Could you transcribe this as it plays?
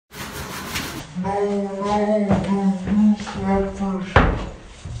You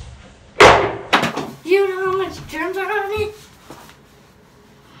know how much germs are on it?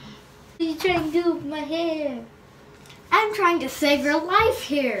 What are you trying to do with my hair? I'm trying to save your life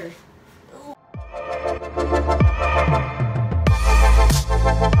here.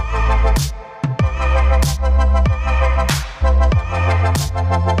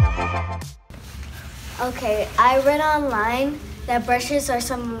 Okay, I read online that brushes are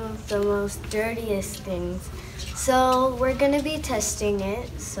some of the most dirtiest things. So we're gonna be testing it,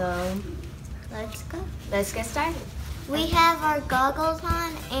 so let's go. Let's get started. We have our goggles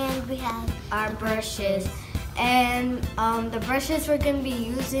on and we have Our brushes. And the brushes we're gonna be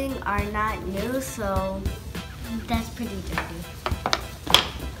using are not new, so that's pretty dirty.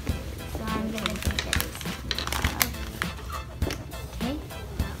 So I'm gonna take it. Okay.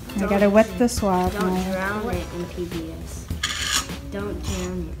 I gotta wet the swab. don't Maya. drown it in PBS. Don't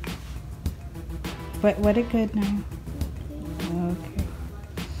drown it. But wet it good now. Okay.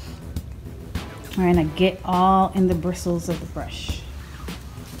 We're gonna get all in the bristles of the brush.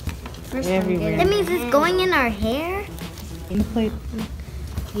 First Everywhere. That means it's going in our hair? In the plate.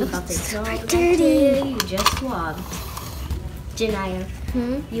 You about to kill all the dirty. bacteria you just swabbed. Janaya,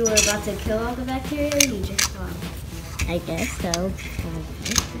 Hmm? you were about to kill all the bacteria you just swabbed. I guess so.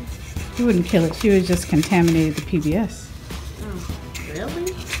 She wouldn't kill it. She would just contaminated the PBS. Oh,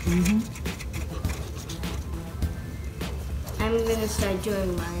 really? Mm-hmm. I'm gonna start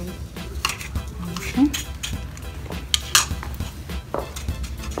doing mine. Okay.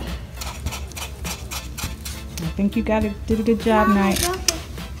 I think you did a good job, Naya.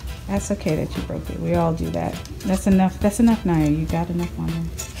 That's okay that you broke it. We all do that. That's enough. That's enough, Naya. You got enough on there.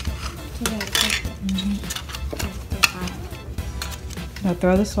 Now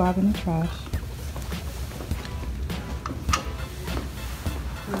throw the swab in the trash.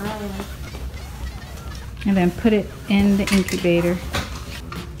 And then put it in the incubator.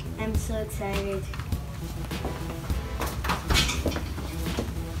 I'm so excited.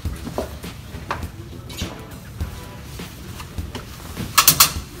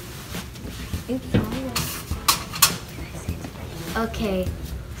 Okay,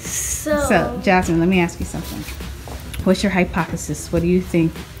 So, Jasmine, let me ask you something. What's your hypothesis? What do you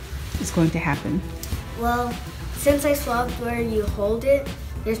think is going to happen? well, since I swabbed where you hold it,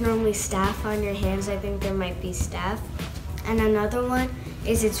 there's normally staph on your hands. I think there might be staph. And another one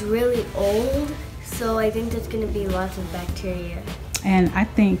is it's really old, so I think there's gonna be lots of bacteria. And I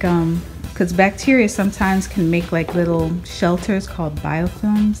think, because bacteria sometimes can make like little shelters called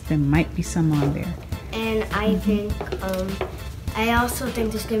biofilms, there might be some on there. And I think, I also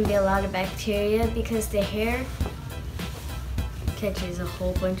think there's gonna be a lot of bacteria because the hair catches a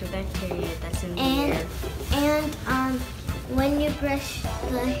whole bunch of bacteria that's in the air. And when you brush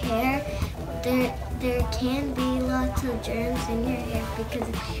the hair, there can be lots of germs in your hair because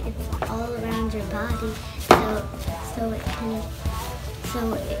it's all around your body.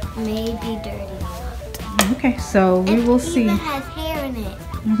 So it may be dirty a lot. Okay, so we will see. It even has hair in it.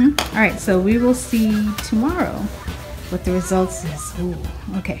 All right, so we will see tomorrow what the results is. Ooh,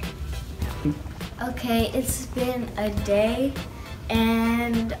 okay. Okay, it's been a day,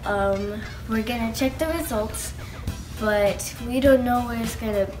 and we're gonna check the results, but we don't know what it's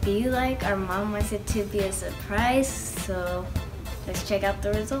gonna be like. Our mom wants it to be a surprise, so let's check out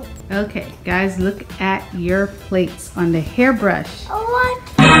the results. Okay, guys, look at your plates on the hairbrush. Oh, what?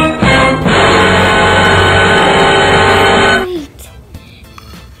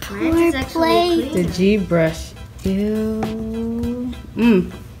 Mine is actually The clean. G brush. Ew.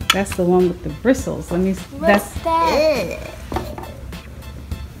 That's the one with the bristles. Let me. That's.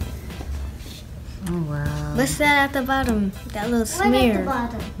 Oh wow. What's that at the bottom? That little What at the smear.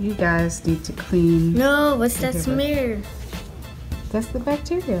 bottom? You guys need to clean. No, what's that Okay, but- smear? That's the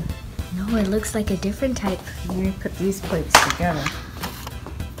bacteria. No, it looks like a different type. Let me put these plates together.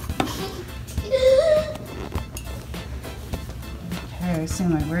 Okay, so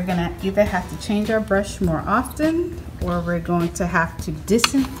like we're gonna either have to change our brush more often or we're going to have to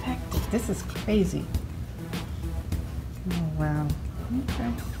disinfect it. This is crazy. Oh wow.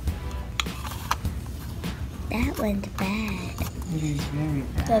 Okay. That one's bad. It is very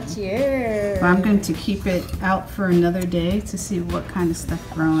bad. That's yours. Well, I'm going to keep it out for another day to see what kind of stuff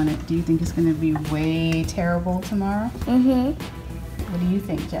grow in it. Do you think it's going to be way terrible tomorrow? What do you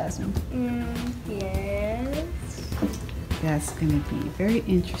think, Jasmine? Yes. That's going to be very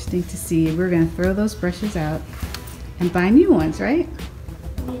interesting to see. We're going to throw those brushes out and buy new ones, right?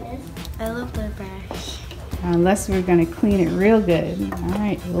 Yes. I love the brush. Unless we're going to clean it real good. All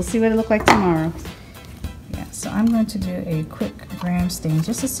right, we'll see what it looks like tomorrow. Yeah, so I'm going to do a quick gram stain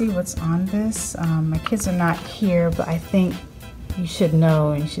just to see what's on this. My kids are not here, but I think you should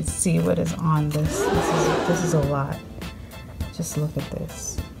know and you should see what is on this. This is a lot. Just look at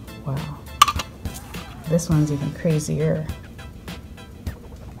this. Wow. This one's even crazier.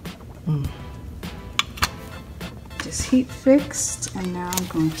 Just heat fixed, and now I'm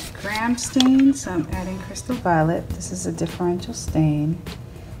going to gram stain. So I'm adding Crystal Violet. This is a differential stain.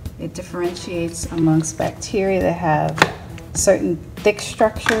 It differentiates amongst bacteria that have certain thick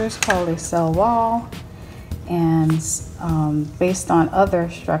structures called a cell wall, and based on other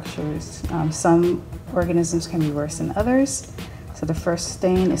structures, some organisms can be worse than others. So the first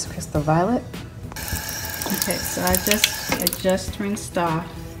stain is Crystal Violet. Okay, so I just rinsed off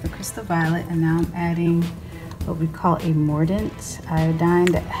the Crystal Violet, and now I'm adding what we call a mordant iodine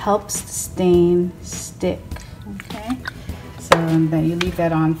that helps the stain stick. Okay, so then you leave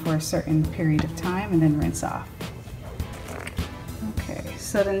that on for a certain period of time and then rinse off. Okay,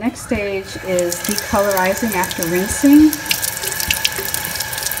 so the next stage is decolorizing after rinsing.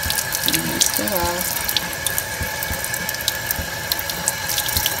 Rinse it off.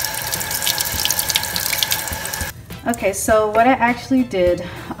 Okay, so what I actually did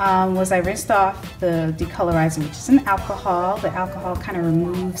was I rinsed off the decolorizer, which is an alcohol. The alcohol kind of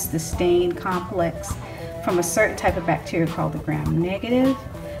removes the stain complex from a certain type of bacteria called the gram-negative.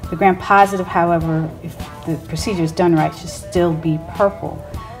 The gram-positive, however, if the procedure is done right, should still be purple.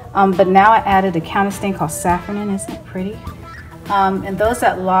 But now I added a counter stain called safranin. Isn't it pretty? And those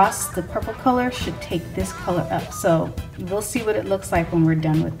that lost the purple color should take this color up. So we'll see what it looks like when we're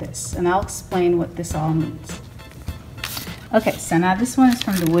done with this. And I'll explain what this all means. Okay, so now this one is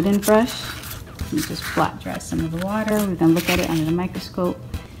from the wooden brush. Let me just flat dry some of the water. We're gonna look at it under the microscope.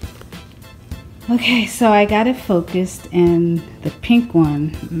 Okay, so I got it focused, and the pink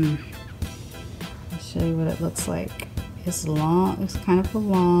one, I'll show you what it looks like. It's long, it's kind of a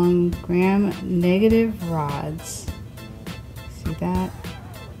long gram-negative rods. See that?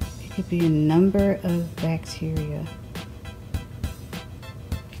 It could be a number of bacteria.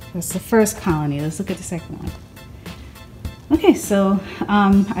 That's the first colony. Let's look at the second one. Okay, so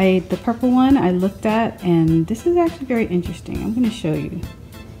the purple one I looked at, and this is actually very interesting. I'm going to show you.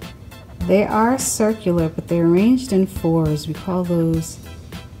 They are circular, but they're arranged in fours. We call those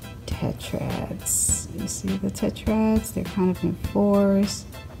tetrads. You see the tetrads? They're kind of in fours.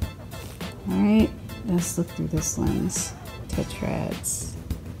 All right, let's look through this lens. Tetrads.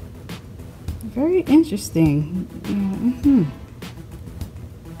 Very interesting. Yeah,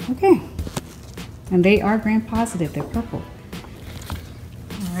 Okay, and they are gram-positive. They're purple.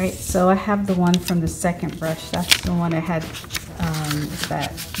 All right, so I have the one from the second brush. That's the one that had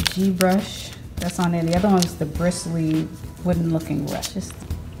that G brush that's on there. The other one was the bristly wooden looking brushes.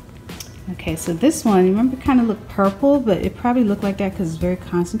 Okay, so this one, remember, kind of looked purple, but it probably looked like that because it's very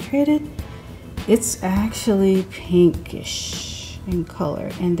concentrated. It's actually pinkish in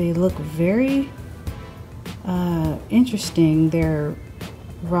color, and they look very interesting. They're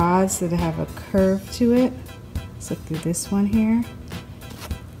rods that have a curve to it. Let's look through this one here.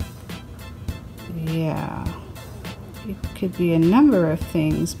 Yeah, it could be a number of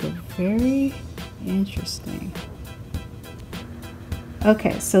things, but very interesting.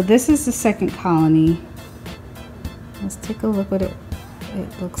 Okay, so this is the second colony. Let's take a look what it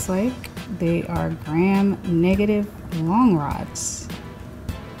looks like. They are gram-negative long rods.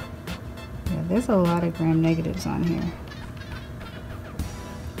 Yeah, there's a lot of gram-negatives on here.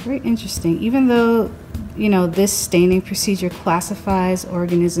 Very interesting. Even though, you know, this staining procedure classifies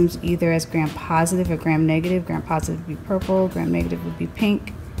organisms either as gram-positive or gram-negative. Gram-positive would be purple, gram-negative would be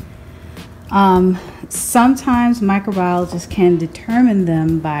pink. Sometimes microbiologists can determine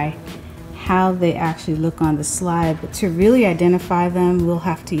them by how they actually look on the slide, but to really identify them, we'll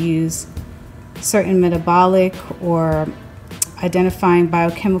have to use certain metabolic or identifying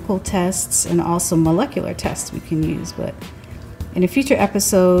biochemical tests, and also molecular tests we can use. But in a future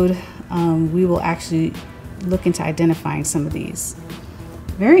episode, we will actually look into identifying some of these.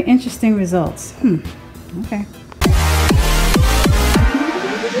 Very interesting results. Okay.